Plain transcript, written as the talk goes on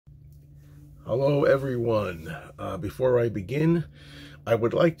Hello everyone. Before I begin, I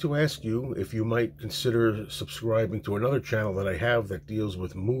would like to ask you if you might consider subscribing to another channel that I have that deals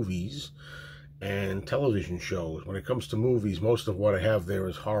with movies and television shows. When it comes to movies, most of what I have there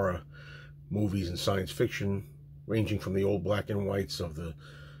is horror movies and science fiction, ranging from the old black and whites of the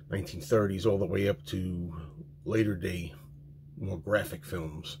 1930s all the way up to later day, more graphic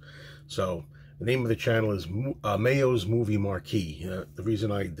films. So the name of the channel is Mayo's Movie Marquee. The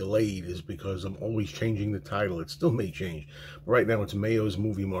reason I delayed is because I'm always changing the title. It still may change. But right now it's Mayo's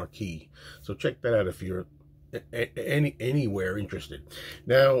Movie Marquee. So check that out if you're anywhere interested.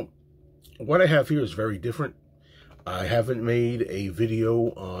 Now, what I have here is very different. I haven't made a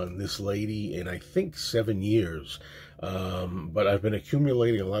video on this lady in, I think, 7 years. But I've been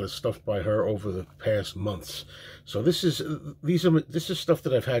accumulating a lot of stuff by her over the past months. So this is stuff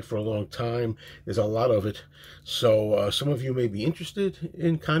that I've had for a long time. There's a lot of it. So some of you may be interested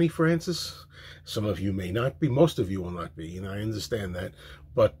in Connie Francis. Some of you may not be. Most of you will not be, and I understand that.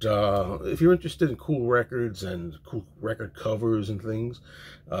 But if you're interested in cool records and cool record covers and things,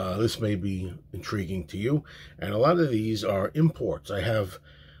 this may be intriguing to you. And a lot of these are imports. I have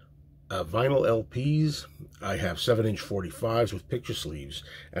vinyl LPs, I have 7-inch 45s with picture sleeves,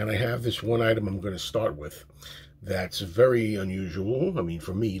 and I have this one item I'm going to start with that's very unusual. I mean,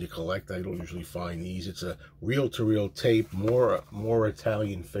 for me to collect, I don't usually find these. It's a reel-to-reel tape, more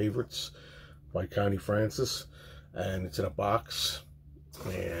Italian favorites by Connie Francis, and it's in a box.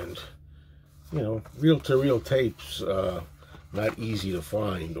 And you know, reel-to-reel tapes, not easy to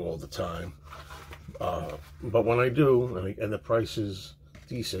find all the time, but when I do, and the price is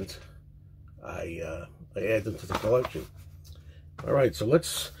decent, I add them to the collection. All right, so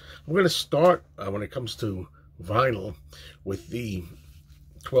I'm going to start when it comes to vinyl with the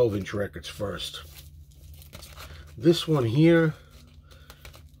 12-inch records first. This one here,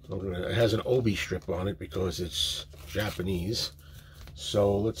 it has an obi strip on it because it's Japanese.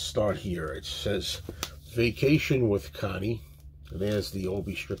 So let's start here. It says Vacation with Connie, and there's the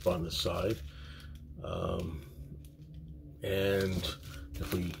obi strip on the side. And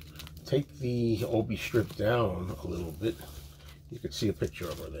if we take the obi strip down a little bit, you can see a picture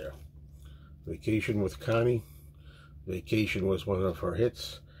of her there. Vacation with Connie. Vacation was one of her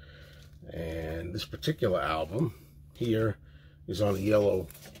hits. And this particular album here is on a yellow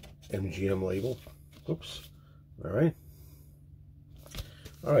MGM label. Oops. All right.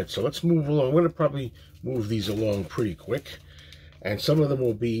 All right, so let's move along. I'm going to probably move these along pretty quick. And some of them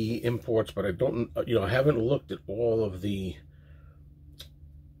will be imports, but I don't, I haven't looked at all of the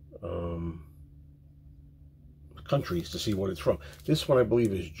countries to see what it's from. This one I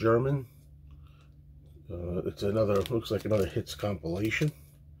believe is German. It's another, looks like another hits compilation.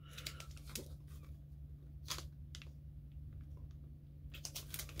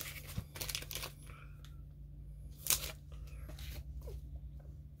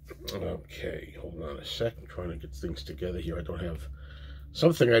 Okay, hold on a sec. I'm trying to get things together here. I don't have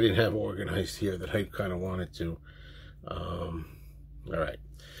something I didn't have organized here that I kind of wanted to. All right.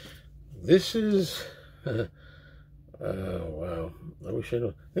 This is, oh, wow. I wish I knew.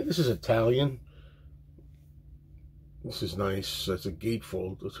 I think this is Italian. This is nice. That's a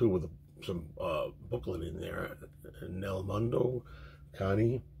gatefold, too, with some booklet in there. Nel Mondo,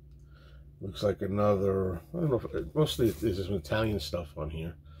 Connie. Looks like another, I don't know, mostly there's some Italian stuff on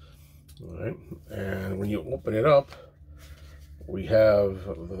here. All right, and when you open it up, we have,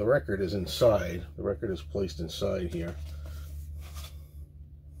 the record is inside. The record is placed inside here.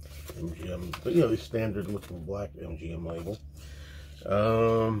 MGM, but the standard looking black MGM label.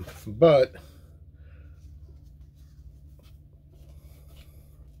 But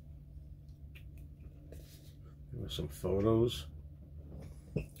there are some photos,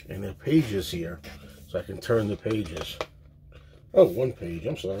 and there are pages here, so I can turn the pages. Oh, one page,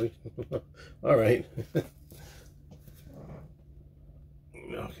 I'm sorry. All right.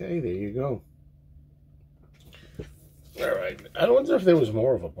 Okay, there you go. All right. I wonder if there was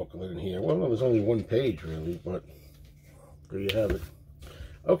more of a booklet in here. Well, no, there's only one page, really, but there you have it.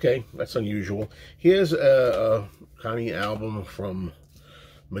 Okay, that's unusual. Here's a Connie album from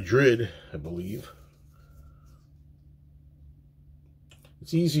Madrid, I believe.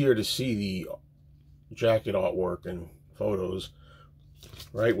 It's easier to see the jacket artwork and photos,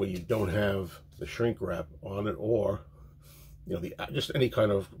 right, where you don't have the shrink wrap on it, or just any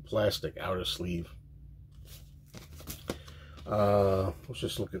kind of plastic outer sleeve. Let's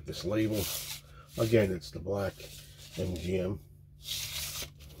just look at this label again. It's the black MGM.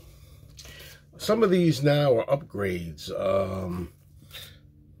 Some of these now are upgrades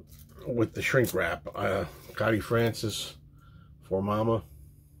with the shrink wrap. Connie Francis, For Mama.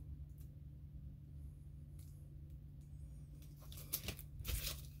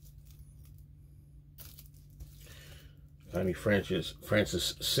 Connie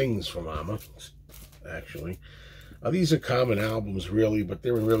Francis sings for Mama, actually. These are common albums, really, but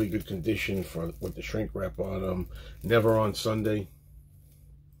they're in really good condition with the shrink wrap on them. Never on Sunday.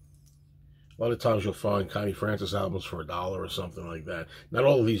 A lot of times you'll find Connie Francis albums for $1 or something like that. Not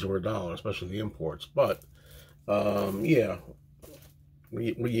all of these were $1, especially the imports. But, yeah,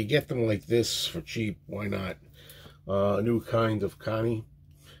 when you get them like this for cheap, why not? A new kind of Connie.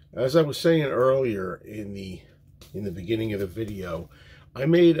 As I was saying earlier in the beginning of the video, I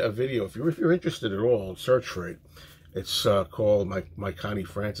made a video. If you're interested at all, search for it. It's called my Connie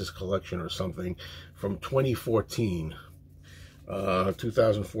Francis collection or something from 2014.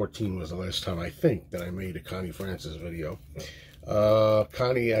 2014 was the last time I think that I made a Connie Francis video.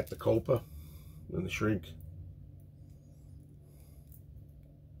 Connie at the Copa in the shrink.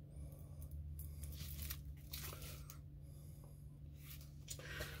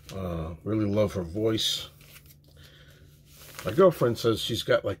 Really love her voice. My girlfriend says she's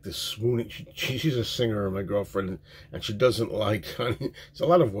got like this swooning. She's a singer, my girlfriend, and she doesn't like. There's a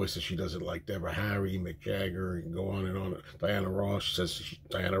lot of voices she doesn't like. Deborah Harry, Mick Jagger, you can go on and on. Diana Ross. She says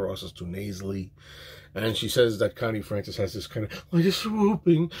Diana Ross is too nasally, and she says that Connie Francis has this kind of like a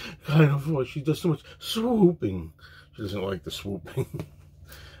swooping kind of voice. She does so much swooping. She doesn't like the swooping.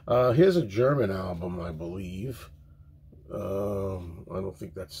 Here's a German album, I believe. I don't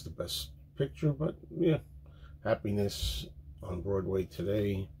think that's the best picture, but yeah, Happiness on Broadway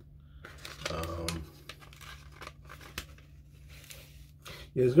Today. Yeah,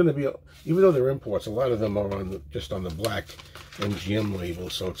 there's going to be, even though they're imports, a lot of them are just on the black MGM label,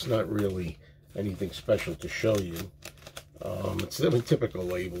 so it's not really anything special to show you. It's a typical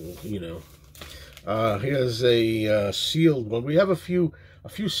label, you know. Here's a sealed one. We have a few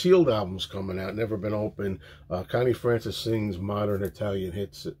sealed albums coming out, never been open. Connie Francis Sings Modern Italian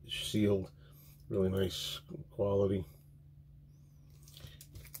Hits, sealed. Really nice quality.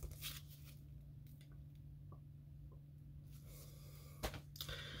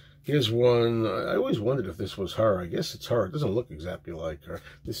 Here's one. I always wondered if this was her. I guess it's her. It doesn't look exactly like her.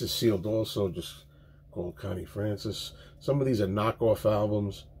 This is sealed also, just called Connie Francis. Some of these are knockoff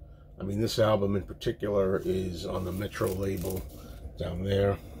albums. I mean, this album in particular is on the Metro label down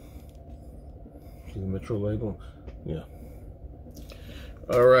there. See the Metro label? Yeah.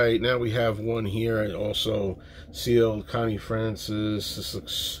 All right, now we have one here, also sealed, Connie Francis. This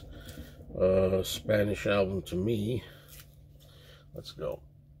looks Spanish album to me. Let's go.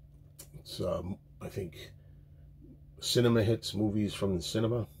 It's, I think, cinema hits, movies from the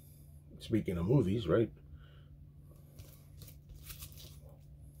cinema. Speaking of movies, right?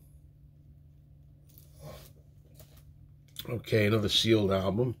 Okay, another sealed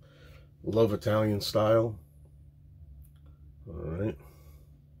album. Love Italian Style. All right.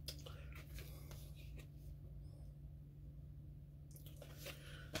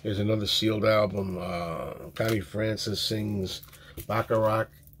 Here's another sealed album. Connie Francis Sings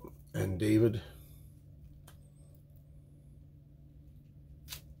Bacharach and David.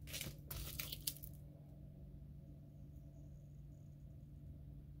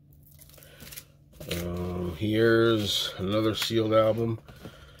 Here's another sealed album.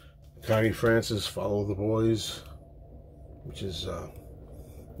 Connie Francis, Follow the Boys, which is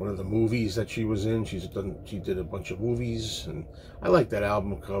one of the movies that she was in. She did a bunch of movies, and I like that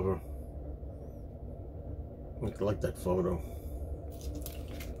album cover. I like that photo.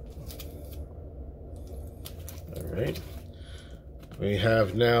 All right. We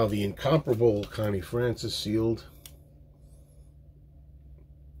have now the incomparable Connie Francis sealed.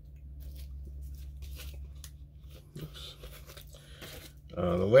 Oops.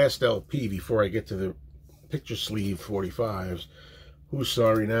 The last LP before I get to the picture sleeve 45s. Who's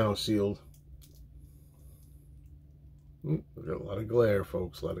Sorry Now sealed. We got a lot of glare,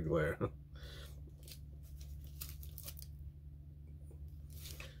 folks. A lot of glare.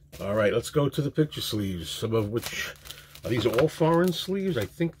 All right, let's go to the picture sleeves. Some of which, these are all foreign sleeves? I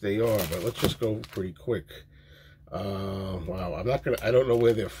think they are, but let's just go pretty quick. Wow, I don't know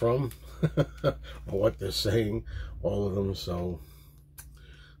where they're from or what they're saying, all of them. So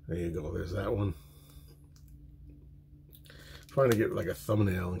there you go. There's that one. Trying to get like a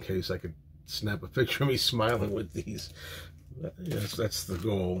thumbnail in case I could snap a picture of me smiling with these. Yes, that's the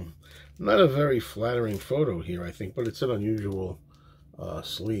goal. Not a very flattering photo here, I think, but it's an unusual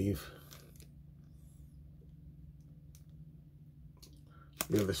sleeve.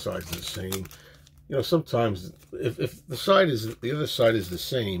 The other side's the same. You know, sometimes if the other side is the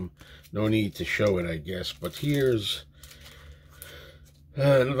same, no need to show it, I guess. But here's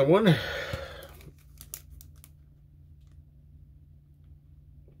another one.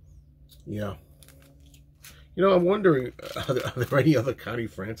 Yeah. You know, I'm wondering, are there any other Connie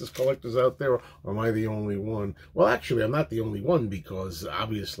Francis collectors out there, or am I the only one? Well, actually, I'm not the only one, because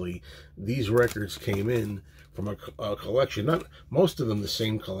obviously these records came in from a collection, not most of them the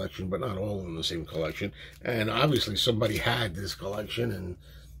same collection, but not all of them the same collection. And obviously somebody had this collection and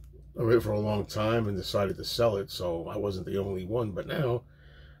for a long time and decided to sell it, so I wasn't the only one. But now,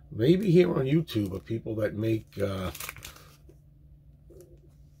 maybe here on YouTube, of people that make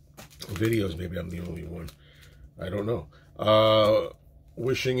videos, maybe I'm the only one. I don't know.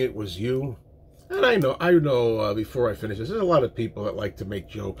 Wishing it was you. And I know, before I finish this, there's a lot of people that like to make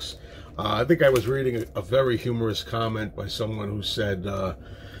jokes. I think I was reading a very humorous comment by someone who said,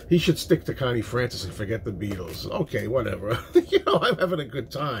 he should stick to Connie Francis and forget the Beatles. Okay, whatever. You know, I'm having a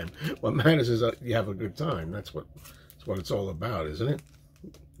good time. What matters is that you have a good time. That's what it's all about, isn't it?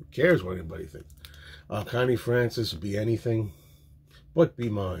 Who cares what anybody thinks? Connie Francis, be anything but be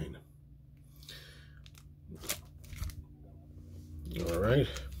mine. All right.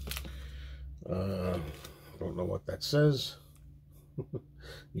 Don't know what that says.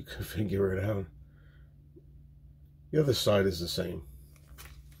 You can figure it out. The other side is the same.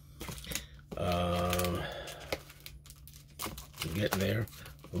 Getting there.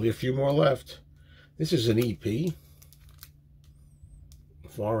 Only a few more left. This is an EP.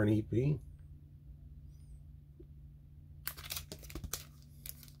 Foreign EP.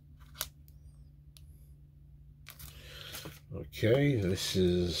 Okay, this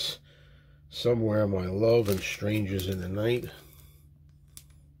is Somewhere My Love and Strangers in the Night.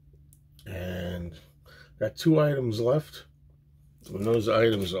 And got 2 items left. And those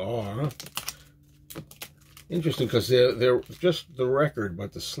items are interesting because they're just the record,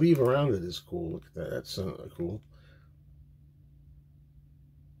 but the sleeve around it is cool. Look at that. That's cool.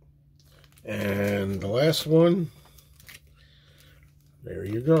 And the last one, there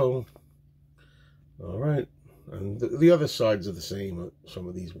you go. All right. And the other sides are the same. Some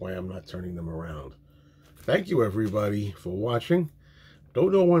of these, why I'm not turning them around. Thank you, everybody, for watching.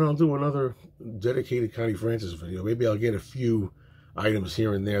 Don't know when I'll do another dedicated Connie Francis video. Maybe I'll get a few items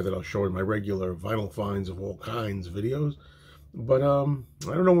here and there that I'll show in my regular vinyl finds of all kinds videos. But I don't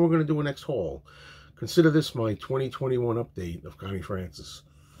know when we're going to do a next haul. Consider this my 2021 update of Connie Francis.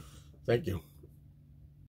 Thank you.